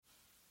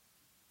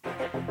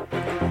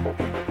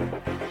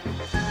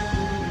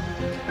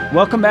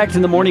Welcome back to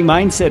the Morning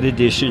Mindset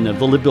edition of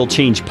the Live, Build,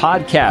 Change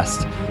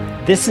podcast.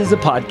 This is a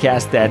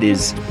podcast that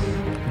is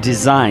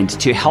designed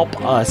to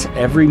help us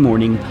every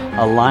morning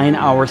align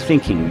our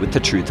thinking with the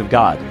truth of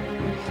God.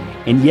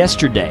 And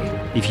yesterday,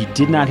 if you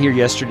did not hear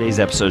yesterday's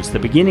episode, it's the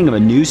beginning of a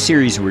new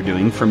series we're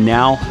doing from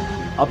now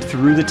up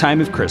through the time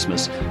of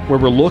Christmas, where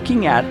we're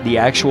looking at the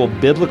actual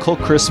biblical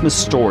Christmas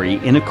story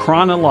in a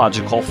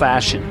chronological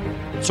fashion.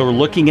 So we're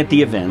looking at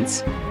the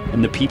events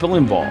and the people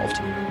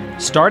involved,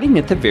 starting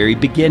at the very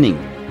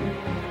beginning.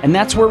 And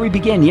that's where we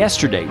began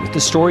yesterday with the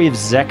story of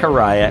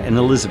Zechariah and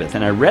Elizabeth.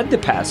 And I read the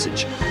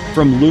passage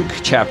from Luke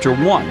chapter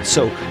 1.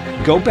 So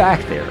go back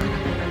there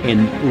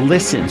and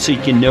listen so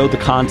you can know the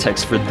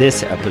context for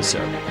this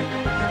episode.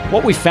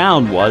 What we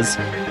found was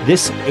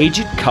this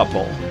aged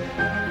couple,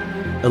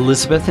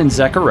 Elizabeth and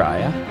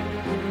Zechariah,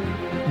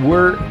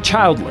 were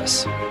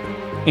childless.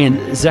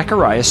 And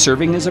Zechariah,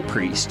 serving as a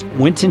priest,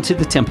 went into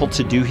the temple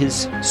to do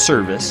his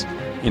service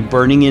in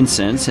burning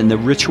incense and the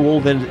ritual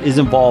that is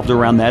involved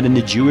around that in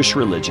the Jewish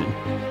religion.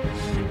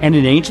 And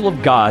an angel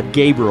of God,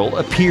 Gabriel,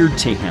 appeared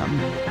to him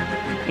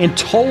and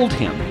told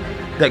him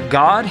that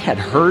God had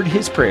heard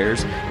his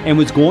prayers and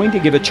was going to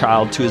give a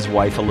child to his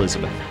wife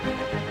Elizabeth.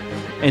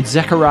 And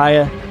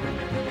Zechariah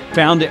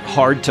found it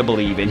hard to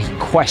believe, and he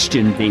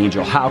questioned the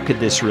angel, how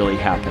could this really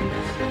happen?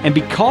 And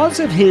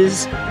because of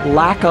his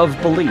lack of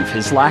belief,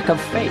 his lack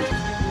of faith,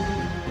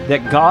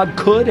 that God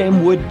could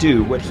and would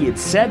do what he had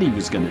said he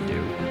was going to do,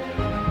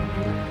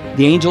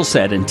 the angel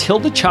said, until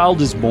the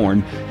child is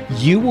born,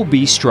 you will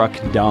be struck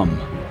dumb,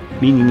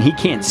 meaning he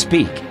can't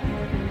speak.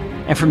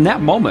 And from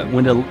that moment,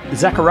 when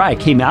Zechariah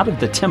came out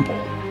of the temple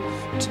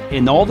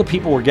and all the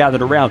people were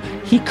gathered around,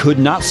 he could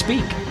not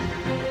speak.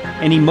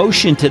 And he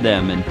motioned to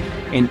them, and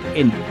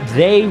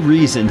they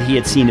reasoned he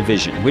had seen a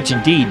vision, which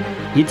indeed,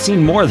 he'd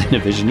seen more than a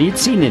vision. He'd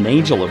seen an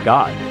angel of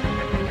God.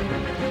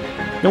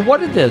 Now,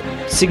 what are the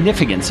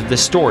significance of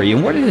this story,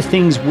 and what are the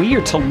things we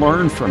are to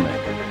learn from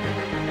it?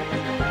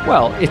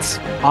 Well, it's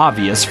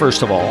obvious,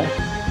 first of all,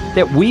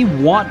 that we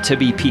want to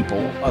be people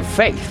of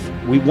faith.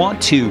 We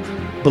want to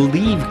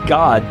believe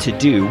God to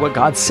do what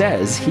God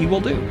says he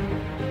will do.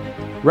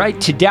 Right?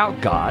 To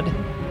doubt God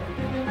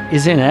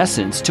is, in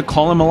essence, to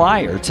call him a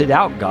liar. To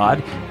doubt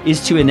God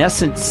is to, in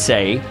essence,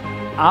 say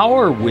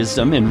our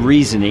wisdom and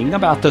reasoning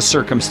about the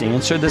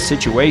circumstance or the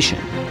situation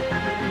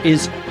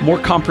is more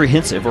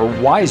comprehensive or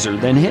wiser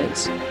than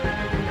his.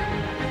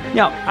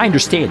 Now, I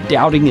understand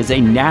doubting is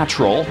a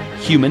natural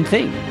human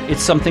thing.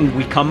 It's something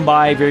we come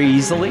by very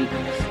easily.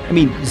 I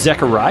mean,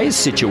 Zechariah's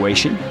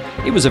situation,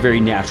 it was a very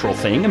natural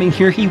thing. I mean,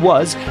 here he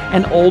was,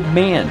 an old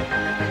man.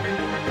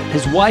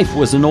 His wife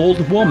was an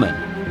old woman.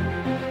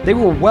 They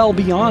were well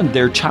beyond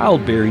their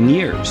childbearing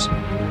years.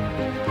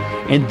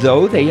 And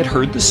though they had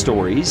heard the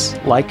stories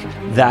like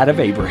that of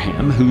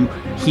Abraham, who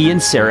he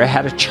and Sarah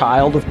had a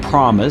child of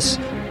promise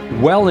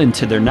well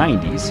into their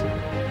 90s,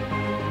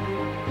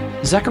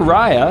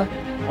 Zechariah,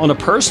 on a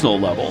personal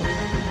level,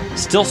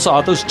 still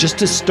saw those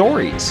just as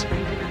stories.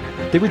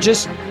 They were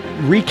just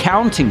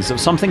recountings of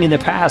something in the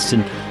past,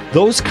 and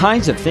those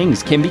kinds of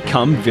things can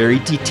become very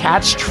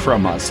detached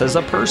from us as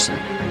a person.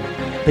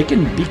 They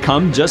can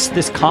become just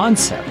this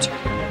concept,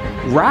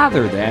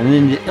 rather than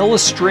an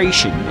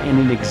illustration and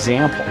an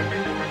example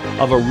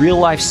of a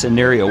real-life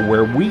scenario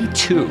where we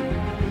too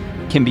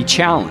can be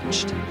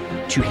challenged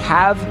to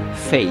have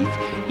faith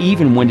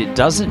even when it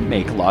doesn't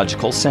make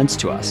logical sense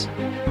to us.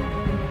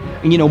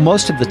 And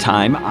most of the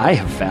time I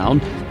have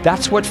found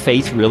that's what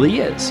faith really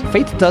is.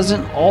 Faith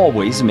doesn't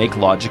always make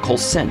logical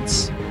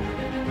sense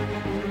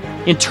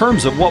in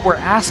terms of what we're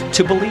asked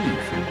to believe.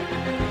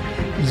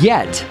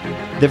 Yet,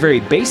 the very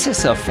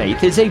basis of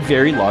faith is a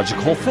very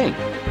logical thing.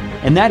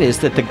 And that is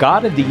that the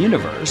God of the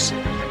universe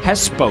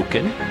has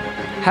spoken,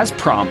 has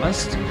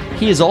promised,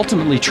 he is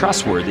ultimately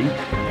trustworthy,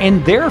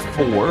 and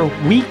therefore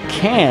we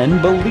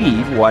can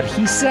believe what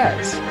he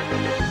says,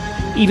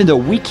 even though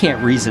we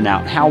can't reason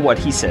out how what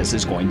he says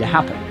is going to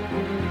happen.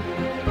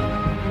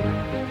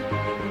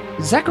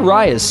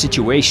 Zechariah's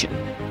situation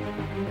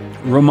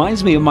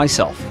reminds me of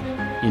myself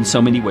in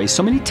so many ways.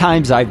 So many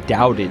times I've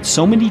doubted,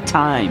 so many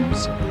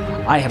times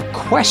I have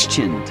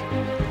questioned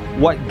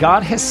what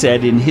God has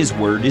said in his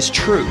word is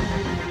true.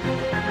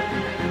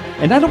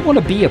 And I don't want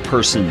to be a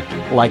person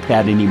like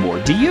that anymore.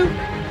 Do you?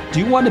 Do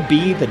you want to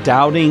be the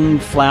doubting,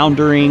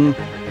 floundering,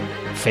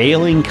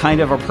 failing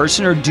kind of a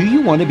person, or do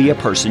you want to be a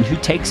person who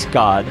takes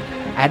God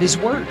at his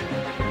word?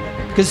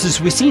 Because as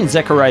we see in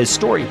Zechariah's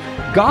story,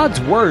 God's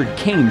word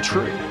came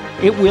true.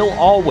 It will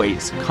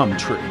always come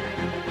true.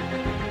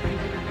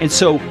 And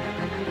so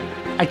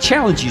I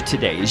challenge you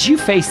today, as you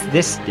face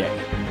this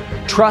day,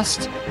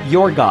 trust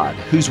your God,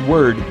 whose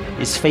word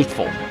is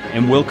faithful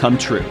and will come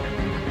true.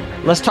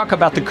 Let's talk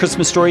about the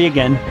Christmas story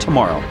again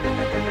tomorrow.